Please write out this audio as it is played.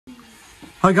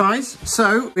Hi guys,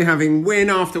 so we're having win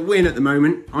after win at the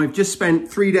moment. I've just spent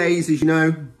 3 days, as you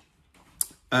know,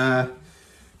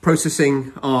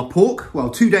 processing our pork. Well,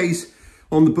 2 days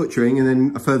on the butchering and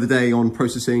then a further day on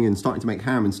processing and starting to make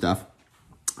ham and stuff.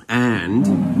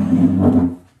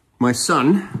 And my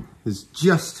son has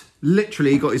just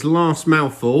literally got his last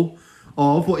mouthful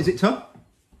of, what is it, Tom?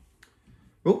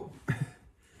 Oh,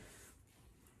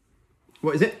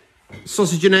 what is it?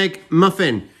 Sausage and egg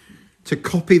muffin. To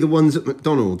copy the ones at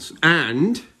McDonald's.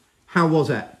 And how was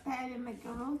it? Better than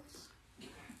McDonald's.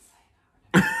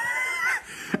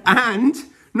 And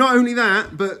not only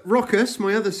that, but Rockus,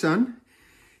 my other son,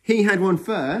 he had one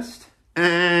first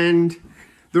and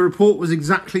the report was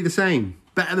exactly the same.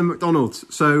 Better than McDonald's.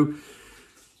 So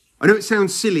I know it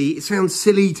sounds silly. It sounds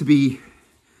silly to be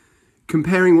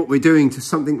comparing what we're doing to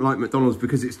something like McDonald's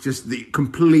because it's just the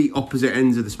complete opposite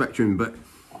ends of the spectrum. But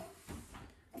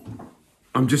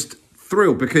I'm just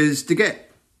thrilled because to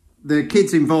get the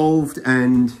kids involved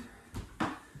and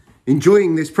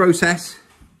enjoying this process,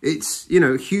 it's, you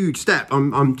know, a huge step.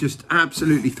 I'm just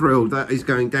absolutely thrilled that is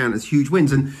going down as huge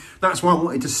wins, and that's why I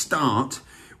wanted to start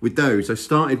with those. I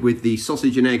started with the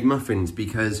sausage and egg muffins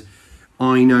because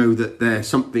I know that they're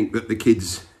something that the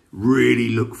kids really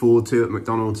look forward to at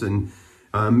McDonald's, and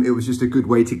it was just a good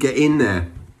way to get in there.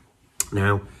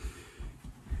 Now,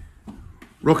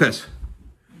 Rockus,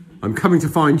 I'm coming to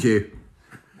find you.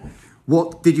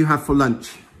 What did you have for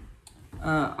lunch?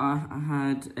 I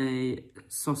had a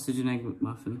sausage and egg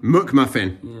McMuffin.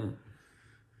 McMuffin? Yeah.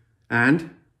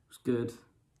 And? It's good.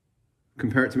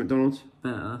 Compare it to McDonald's?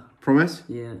 Better. Promise?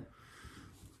 Yeah.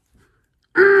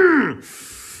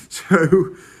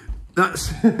 So,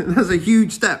 that's a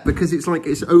huge step because it's like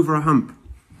it's over a hump.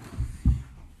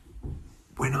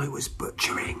 When I was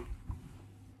butchering.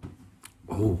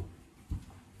 Oh.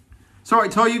 Sorry,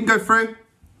 Ty, you can go through.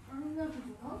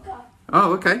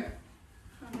 Oh, okay.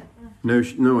 No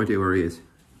idea where he is.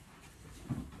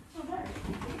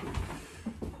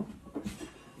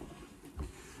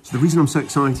 So the reason I'm so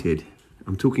excited,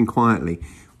 I'm talking quietly.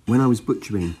 When I was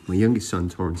butchering, my youngest son,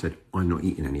 Torrin, said, I'm not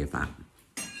eating any of that.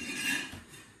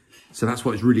 So that's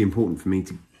why it's really important for me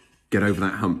to get over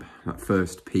that hump, that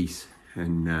first piece.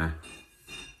 And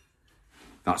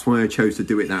that's why I chose to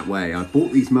do it that way. I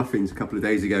bought these muffins a couple of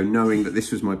days ago knowing that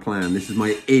this was my plan. This is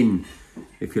my in,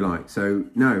 if you like. So,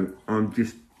 no, I'm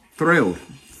just thrilled.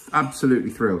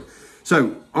 Absolutely thrilled.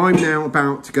 So, I'm now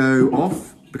about to go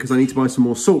off because I need to buy some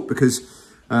more salt because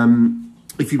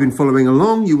if you've been following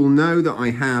along, you will know that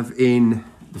I have in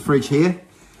the fridge here,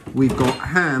 we've got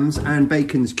hams and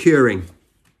bacons curing.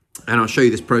 And I'll show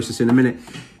you this process in a minute.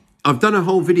 I've done a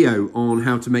whole video on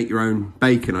how to make your own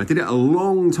bacon. I did it a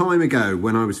long time ago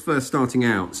when I was first starting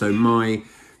out. So my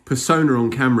persona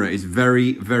on camera is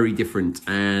very, very different.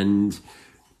 And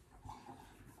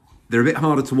they're a bit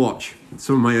harder to watch,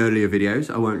 some of my earlier videos,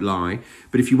 I won't lie.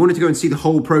 But if you wanted to go and see the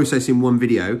whole process in one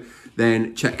video,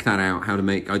 then check that out, how to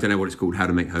make, I don't know what it's called, how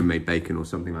to make homemade bacon or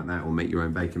something like that, or make your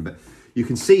own bacon. But you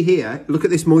can see here, look at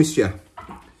this moisture.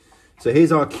 So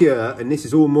here's our cure, and this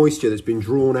is all moisture that's been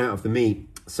drawn out of the meat,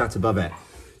 sat above it.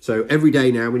 So every day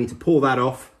now we need to pull that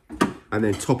off and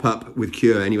then top up with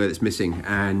cure anywhere that's missing.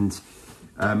 And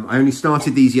I only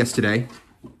started these yesterday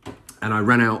and I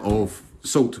ran out of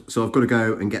salt, so I've got to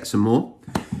go and get some more.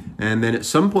 And then at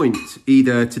some point,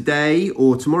 either today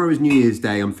or tomorrow is New Year's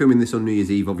Day. I'm filming this on New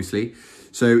Year's Eve, obviously.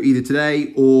 So either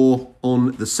today or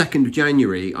on the 2nd of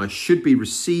January, I should be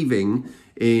receiving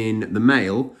in the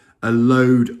mail a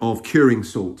load of curing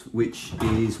salt, which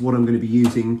is what I'm going to be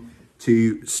using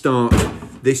to start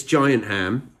this giant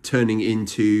ham turning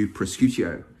into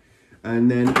prosciutto. And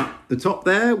then at the top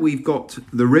there, we've got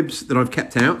the ribs that I've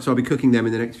kept out, so I'll be cooking them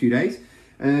in the next few days.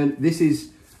 And this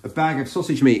is a bag of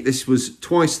sausage meat. This was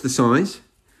twice the size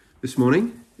this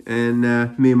morning, and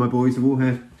me and my boys have all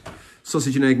had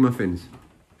sausage and egg muffins.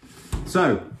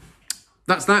 So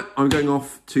that's that. I'm going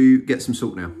off to get some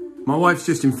salt now. My wife's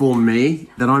just informed me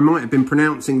that I might have been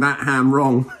pronouncing that ham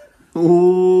wrong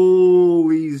all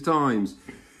these times.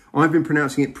 I've been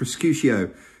pronouncing it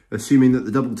prosciutto, assuming that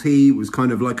the double T was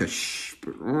kind of like a shh.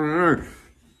 But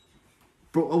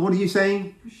what are you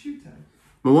saying? Prosciutto.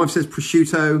 My wife says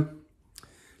prosciutto.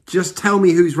 Just tell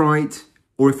me who's right,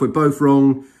 or if we're both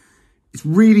wrong. It's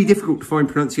really difficult to find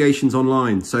pronunciations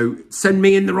online, so send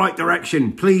me in the right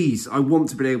direction, please. I want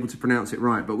to be able to pronounce it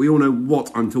right, but we all know what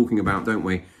I'm talking about, don't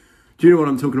we? Do you know what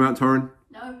I'm talking about, Torrin?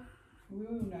 No. We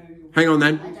all know. Hang on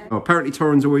then. Oh, apparently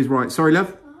Torrin's always right. Sorry,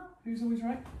 love? Who's always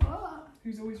right? What?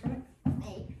 Who's always right?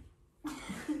 Me.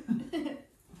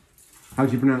 How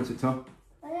do you pronounce it, Tor?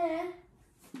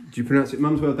 Do you pronounce it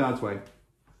mum's way or dad's way?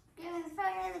 Give me the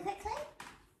phone really quickly.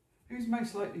 Who's Who's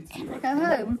most likely to be right? Go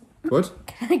home. What?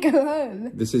 Can I go home?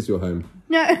 This is your home.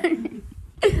 No.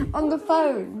 On the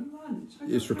phone. Lunch.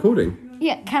 It's recording.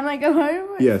 Yeah, can I go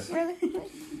home? Yes. Really?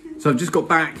 So I've just got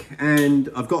back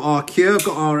and I've got our cure, I've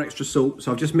got our extra salt.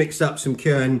 So I've just mixed up some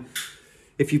cure, and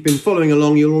if you've been following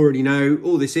along, you'll already know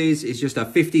all this is just a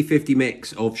 50-50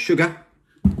 mix of sugar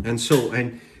and salt.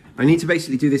 And I need to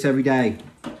basically do this every day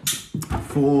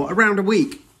for around a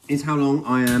week is how long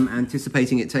I am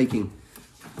anticipating it taking.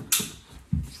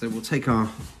 So we'll take our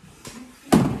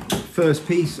first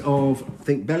piece of, I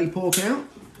think, belly pork out,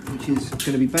 which is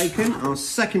going to be bacon. Our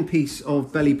second piece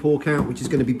of belly pork out, which is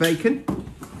going to be bacon.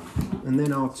 And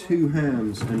then our 2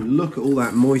 hams, and look at all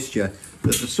that moisture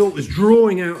that the salt is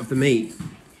drawing out of the meat.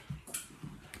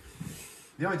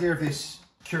 The idea of this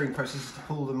curing process is to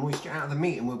pull the moisture out of the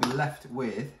meat, and we'll be left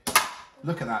with,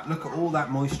 look at that, look at all that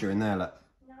moisture in there, look.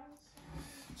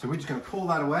 So we're just going to pull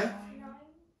that away.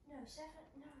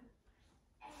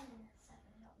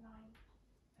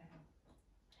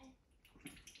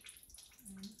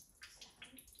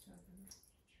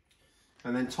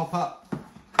 And then top up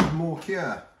more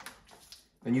cure.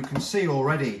 And you can see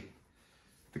already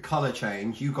the colour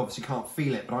change. You obviously can't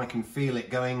feel it, but I can feel it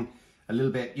going a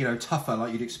little bit, you know, tougher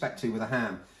like you'd expect to with a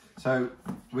ham. So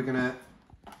we're gonna,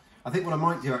 I think what I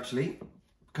might do actually,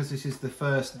 because this is the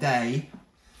first day,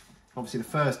 obviously the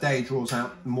first day draws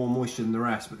out more moisture than the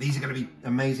rest, but these are gonna be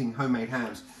amazing homemade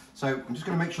hams. So I'm just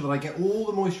gonna make sure that I get all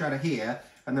the moisture out of here,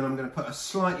 and then I'm gonna put a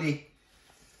slight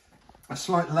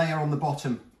layer on the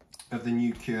bottom of the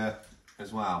new cure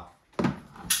as well. But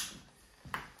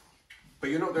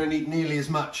you're not going to need nearly as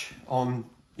much on,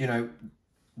 you know,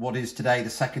 what is today the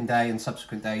second day and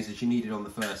subsequent days as you needed on the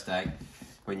first day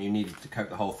when you needed to coat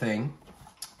the whole thing.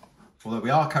 Although we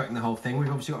are coating the whole thing, we've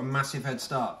obviously got a massive head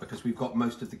start because we've got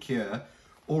most of the cure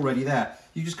already there.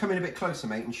 You just come in a bit closer,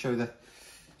 mate, and show the...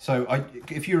 So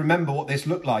if you remember what this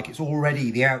looked like, it's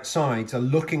already, the outsides are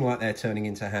looking like they're turning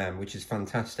into ham, which is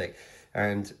fantastic.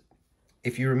 And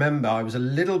if you remember, I was a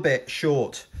little bit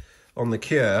short on the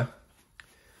cure,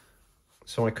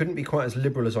 so I couldn't be quite as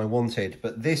liberal as I wanted,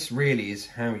 but this really is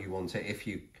how you want it if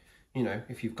you know,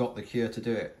 if you've got the cure to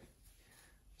do it,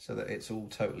 so that it's all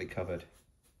totally covered.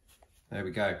 There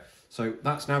we go. So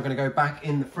that's now going to go back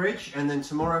in the fridge, and then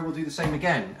tomorrow we'll do the same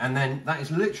again. And then that is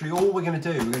literally all we're going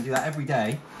to do. We're going to do that every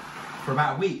day for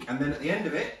about a week. And then at the end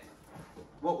of it,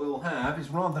 what we'll have is,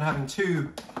 rather than having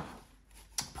 2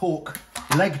 pork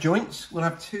leg joints, we'll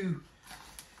have 2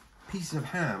 pieces of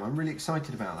ham. I'm really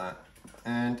excited about that.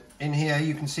 And in here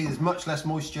you can see there's much less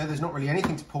moisture. There's not really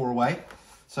anything to pour away.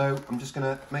 So I'm just going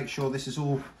to make sure this has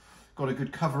all got a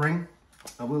good covering.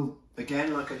 I will,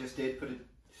 again, like I just did, put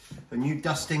a new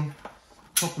dusting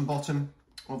top and bottom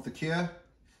of the cure,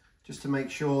 just to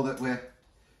make sure that we're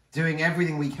doing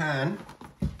everything we can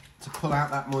to pull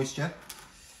out that moisture.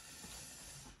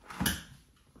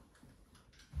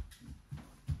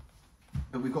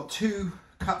 But we've got 2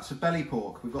 cuts of belly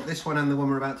pork. We've got this one and the one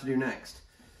we're about to do next.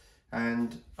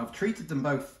 And I've treated them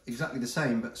both exactly the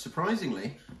same, but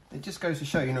surprisingly, it just goes to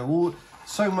show, you know,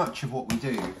 so much of what we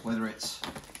do, whether it's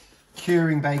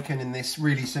curing bacon in this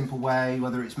really simple way,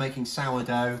 whether it's making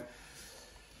sourdough,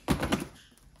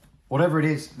 whatever it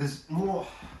is, there's more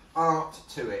art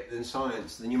to it than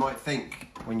science than you might think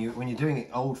when you're doing it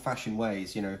old-fashioned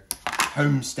ways, you know,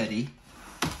 homesteady.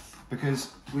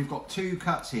 Because we've got 2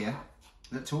 cuts here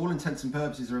that, to all intents and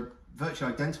purposes, are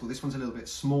virtually identical. This one's a little bit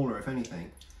smaller, if anything.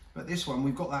 But this one,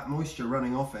 we've got that moisture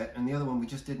running off it, and the other one we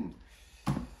just didn't.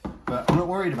 But I'm not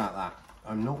worried about that.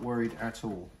 I'm not worried at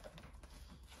all.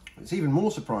 It's even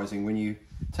more surprising when you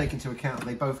take into account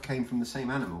they both came from the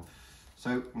same animal.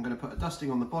 So I'm going to put a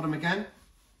dusting on the bottom again.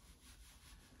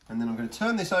 And then I'm going to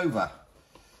turn this over.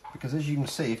 Because as you can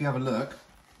see, if you have a look,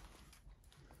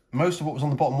 most of what was on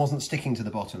the bottom wasn't sticking to the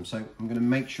bottom. So I'm going to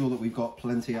make sure that we've got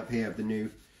plenty up here of the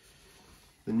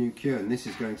new cure. And this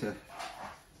is going to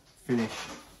finish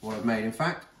what I've made. In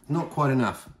fact, not quite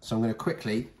enough. So I'm going to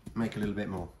quickly make a little bit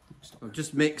more. I've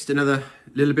just mixed another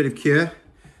little bit of cure,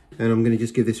 and I'm going to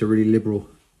just give this a really liberal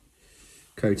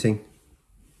coating.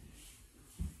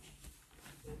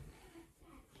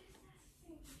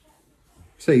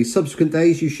 So subsequent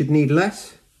days you should need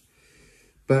less,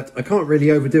 but I can't really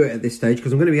overdo it at this stage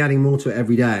because I'm going to be adding more to it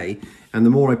every day, and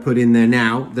the more I put in there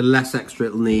now, the less extra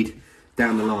it'll need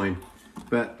down the line.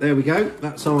 But there we go,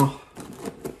 that's our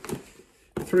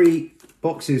 3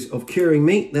 boxes of curing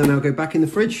meat. They'll now go back in the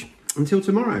fridge until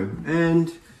tomorrow.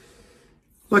 And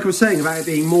like I was saying about it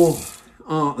being more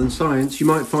art than science, you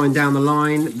might find down the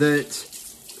line that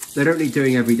they don't need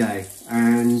doing every day,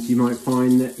 and you might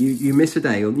find that you miss a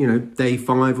day, or you know, day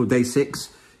 5 or day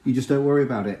 6, you just don't worry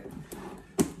about it.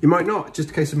 you might not,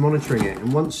 just a case of monitoring it.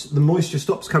 And once the moisture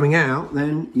stops coming out,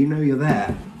 then you know you're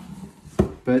there.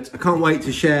 But I can't wait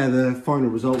to share the final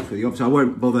results with you. Obviously, I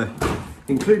won't bother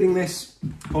including this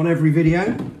on every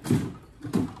video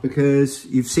because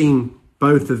you've seen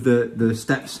both of the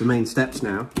steps, the main steps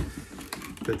now.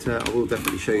 But I will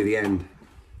definitely show you the end,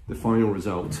 the final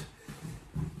result.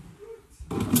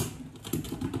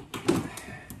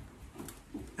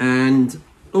 And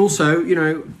also, you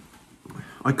know,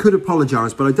 I could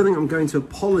apologise, but I don't think I'm going to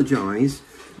apologise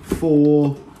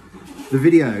for the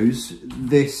videos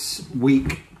this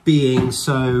week being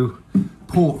so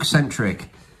pork-centric.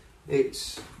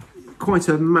 It's quite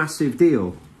a massive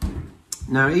deal.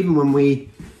 Now, even when we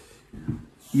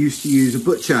used to use a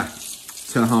butcher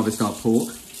to harvest our pork,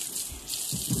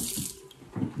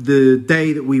 the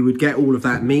day that we would get all of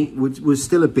that meat was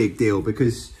still a big deal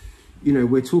because, you know,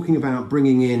 we're talking about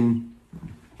bringing in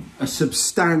a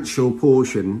substantial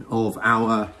portion of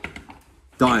our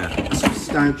diet, a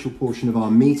substantial portion of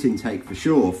our meat intake for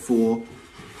sure for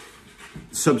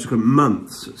subsequent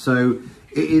months. So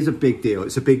it is a big deal.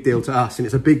 It's a big deal to us, and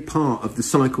it's a big part of the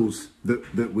cycles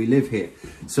that we live here.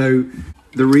 So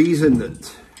the reason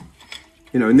that,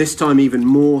 you know, and this time even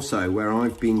more so where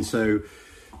I've been so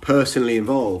personally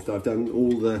involved, I've done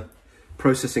all the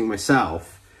processing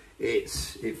myself, it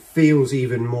feels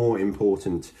even more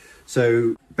important.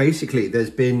 So basically there's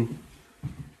been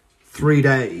 3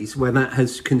 days where that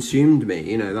has consumed me.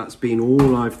 You know, that's been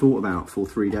all I've thought about for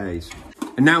 3 days.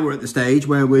 And now we're at the stage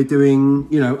where we're doing,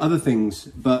 you know, other things,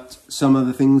 but some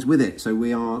other things with it. So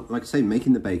we are, like I say,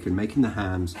 making the bacon, making the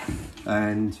hams,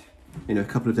 and, you know, a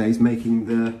couple of days making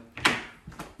the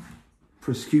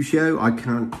prosciutto. I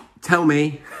can't, tell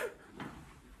me.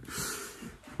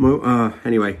 Well,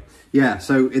 anyway, yeah,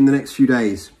 so in the next few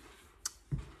days,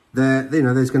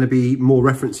 there's going to be more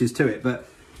references to it, but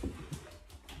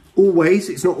always,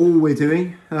 it's not all we're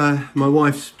doing. My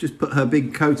wife's just put her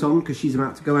big coat on because she's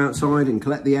about to go outside and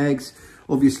collect the eggs.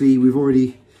 Obviously, we've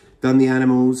already done the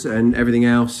animals and everything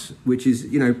else, which is,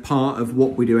 you know, part of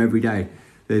what we do every day.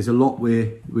 There's a lot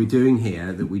we're doing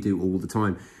here that we do all the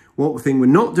time. One thing we're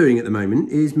not doing at the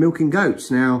moment is milking goats.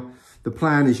 Now, the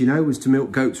plan, as you know, was to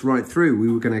milk goats right through.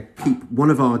 We were going to keep one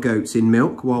of our goats in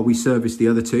milk while we serviced the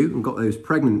other two and got those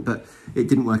pregnant, but it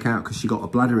didn't work out because she got a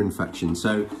bladder infection.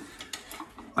 So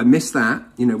I missed that.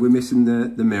 You know, we're missing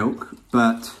the milk,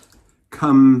 but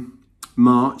come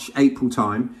March, April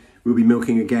time, we'll be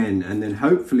milking again, and then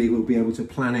hopefully we'll be able to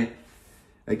plan it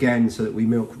again so that we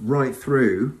milk right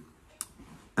through,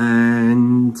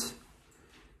 and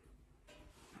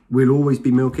we'll always be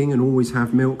milking and always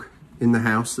have milk in the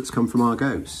house that's come from our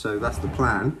goats. So that's the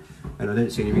plan, and I don't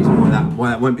see any reason why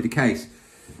that won't be the case.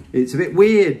 It's a bit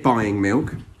weird buying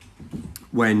milk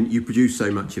when you produce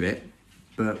so much of it,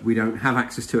 but we don't have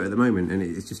access to it at the moment, and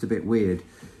it's just a bit weird.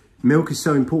 Milk is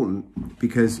so important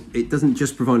because it doesn't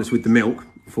just provide us with the milk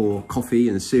for coffee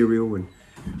and cereal, and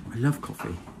I love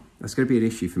coffee. That's going to be an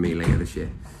issue for me later this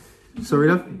year. Sorry,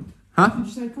 love? Huh? Did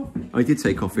you say coffee? I did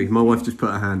say coffee. My wife just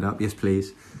put her hand up. Yes,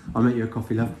 please. I'll make you a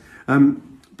coffee, love.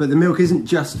 But the milk isn't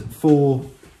just for,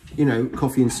 you know,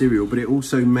 coffee and cereal, but it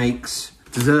also makes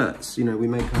desserts. You know, we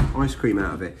make ice cream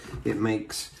out of it. It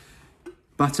makes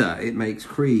butter, it makes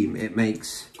cream, it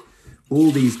makes all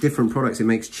these different products, it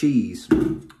makes cheese.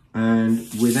 And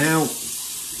without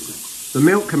the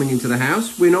milk coming into the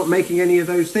house, we're not making any of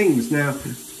those things. Now,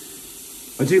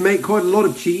 I do make quite a lot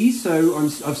of cheese, so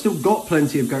I've still got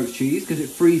plenty of goat's cheese because it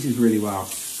freezes really well.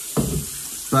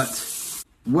 But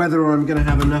whether I'm going to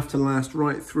have enough to last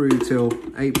right through till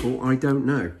April, I don't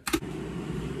know.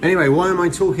 Anyway, why am I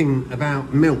talking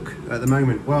about milk at the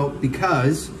moment? Well,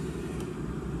 because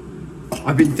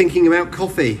I've been thinking about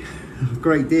coffee a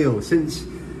great deal since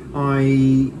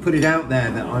I put it out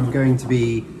there that I'm going to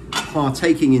be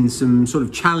partaking in some sort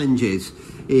of challenges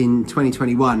in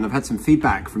 2021. I've had some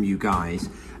feedback from you guys,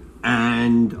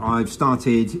 and I've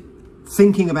started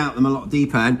thinking about them a lot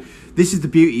deeper. And this is the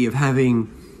beauty of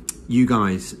having you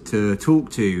guys to talk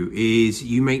to, is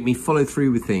you make me follow through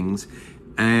with things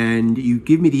and you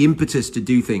give me the impetus to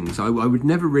do things. I would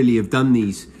never really have done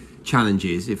these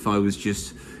challenges if I was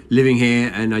just living here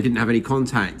and I didn't have any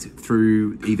contact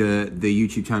through either the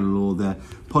YouTube channel or the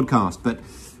podcast. But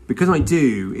because I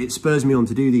do, it spurs me on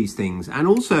to do these things. And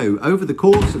also over the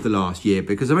course of the last year,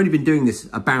 because I've only been doing this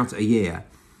about a year,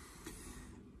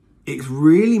 it's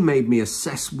really made me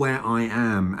assess where I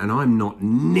am, and I'm not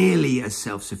nearly as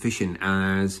self-sufficient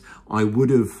as I would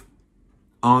have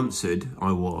answered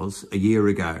I was a year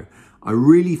ago. I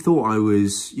really thought I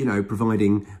was, you know,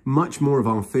 providing much more of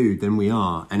our food than we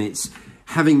are, and it's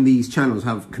having these channels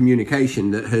have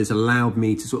communication that has allowed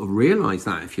me to sort of realise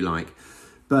that, if you like.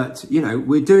 But, you know,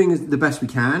 we're doing the best we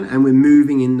can and we're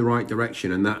moving in the right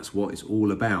direction, and that's what it's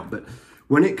all about. But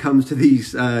when it comes to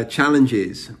these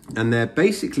challenges, and they're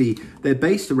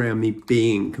based around me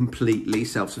being completely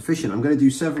self-sufficient. I'm going to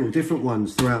do several different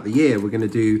ones throughout the year. We're going to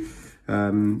do,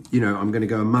 you know, I'm going to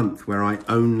go a month where I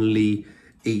only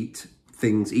eat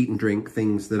and drink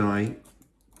things that I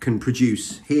can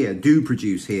produce here,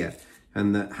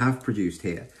 and that have produced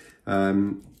here.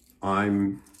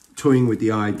 I'm toying with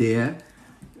the idea,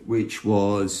 which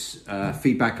was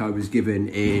feedback I was given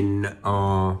in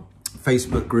our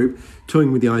Facebook group,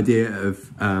 toying with the idea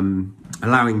of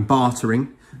allowing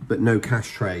bartering, but no cash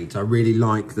trades. I really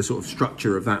like the sort of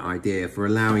structure of that idea for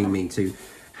allowing me to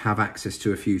have access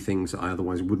to a few things that I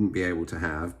otherwise wouldn't be able to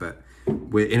have, but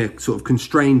we're in a sort of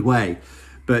constrained way.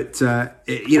 But,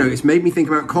 you know, it's made me think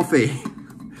about coffee.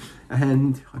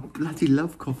 And I bloody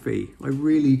love coffee. I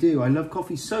really do. I love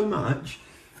coffee so much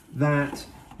that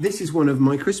this is one of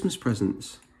my Christmas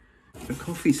presents. A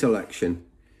coffee selection.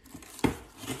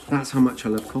 That's how much I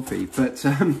love coffee. But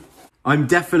I'm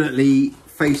definitely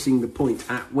facing the point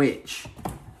at which,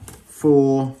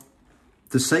 for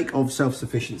the sake of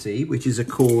self-sufficiency, which is a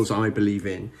cause I believe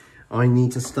in, I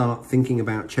need to start thinking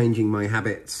about changing my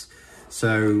habits.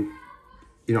 So,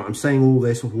 you know, I'm saying all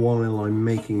this while I'm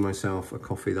making myself a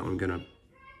coffee that I'm gonna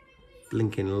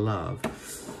blinking love.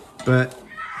 But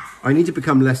I need to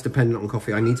become less dependent on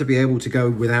coffee. I need to be able to go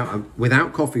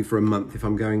without coffee for a month if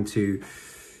I'm going to,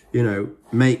 you know,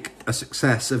 make a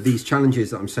success of these challenges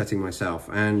that I'm setting myself.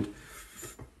 And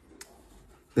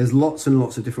there's lots and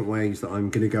lots of different ways that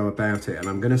I'm going to go about it. And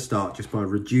I'm going to start just by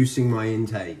reducing my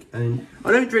intake. And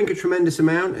I don't drink a tremendous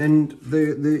amount. And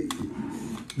the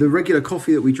regular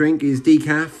coffee that we drink is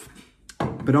decaf.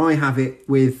 But I have it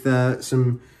with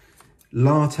some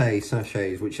latte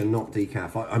sachets, which are not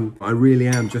decaf. I really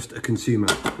am just a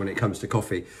consumer when it comes to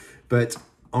coffee. But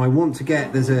I want to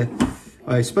get,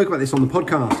 I spoke about this on the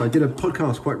podcast. I did a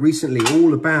podcast quite recently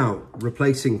all about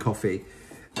replacing coffee.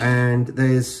 And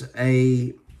there's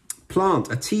a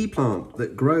tea plant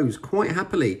that grows quite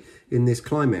happily in this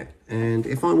climate. And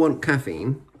if I want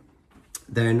caffeine,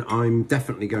 then I'm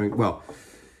definitely going, well,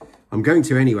 I'm going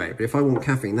to anyway, but if I want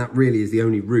caffeine, that really is the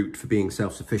only route for being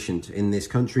self-sufficient in this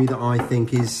country that I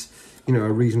think is, you know,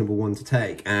 a reasonable one to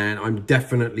take. And I'm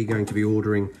definitely going to be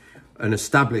ordering an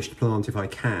established plant if I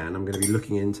can. I'm going to be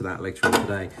looking into that later on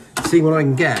today, seeing what I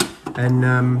can get. And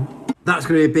that's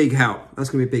going to be a big help. That's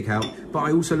going to be a big help. But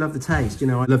I also love the taste. You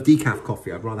know, I love decaf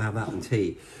coffee. I'd rather have that than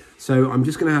tea. So I'm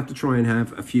just going to have to try and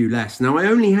have a few less. Now, I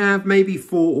only have maybe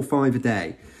 4 or 5 a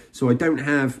day. So I don't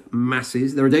have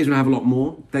masses. There are days when I have a lot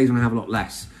more, days when I have a lot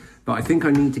less. But I think I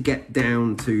need to get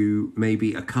down to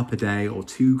maybe a cup a day or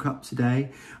 2 cups a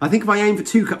day. I think if I aim for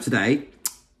 2 cups a day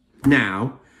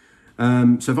now,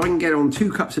 so if I can get on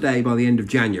 2 cups a day by the end of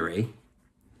January,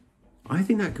 I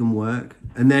think that can work.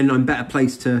 And then I'm better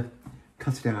placed to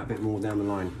cut it out a bit more down the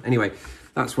line. Anyway,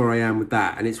 that's where I am with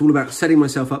that. And it's all about setting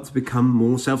myself up to become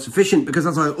more self-sufficient, because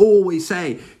as I always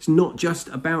say, it's not just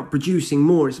about producing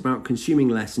more, it's about consuming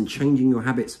less and changing your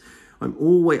habits.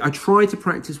 I try to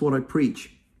practice what I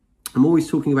preach. I'm always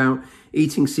talking about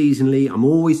eating seasonally. I'm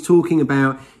always talking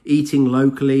about eating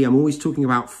locally. I'm always talking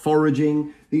about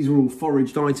foraging. These are all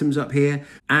foraged items up here.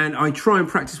 And I try and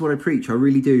practice what I preach. I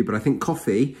really do. But I think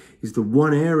coffee is the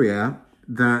one area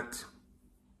that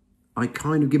I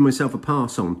kind of give myself a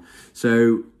pass on.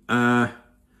 So my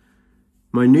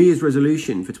New Year's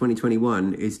resolution for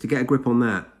 2021 is to get a grip on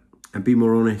that and be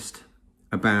more honest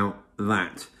about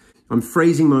that. I'm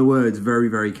phrasing my words very,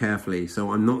 very carefully.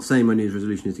 So I'm not saying my New Year's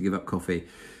resolution is to give up coffee,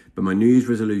 but my New Year's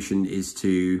resolution is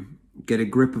to get a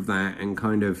grip of that and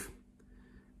kind of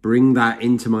bring that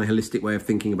into my holistic way of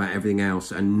thinking about everything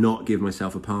else and not give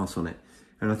myself a pass on it.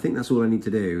 And I think that's all I need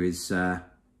to do is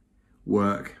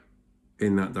work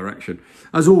in that direction.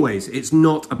 As always, it's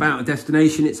not about a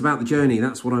destination, it's about the journey.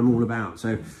 That's what I'm all about.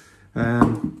 So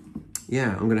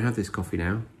yeah, I'm gonna have this coffee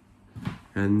now,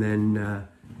 and then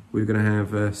we're gonna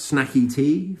have a snacky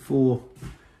tea for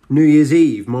New Year's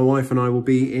Eve. My wife and I will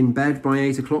be in bed by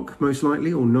 8 o'clock most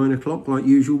likely, or 9 o'clock like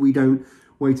usual. We don't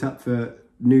wait up for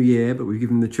New Year, but we've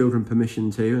given the children permission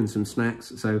to, and some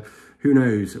snacks, so who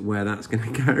knows where that's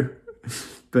gonna go.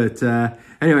 But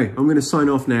anyway, I'm going to sign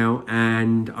off now,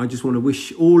 and I just want to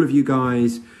wish all of you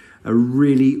guys a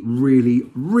really, really,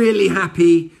 really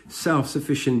happy,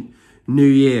 self-sufficient New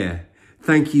Year.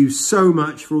 Thank you so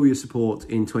much for all your support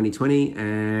in 2020,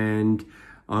 and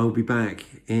I'll be back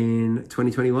in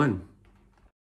 2021.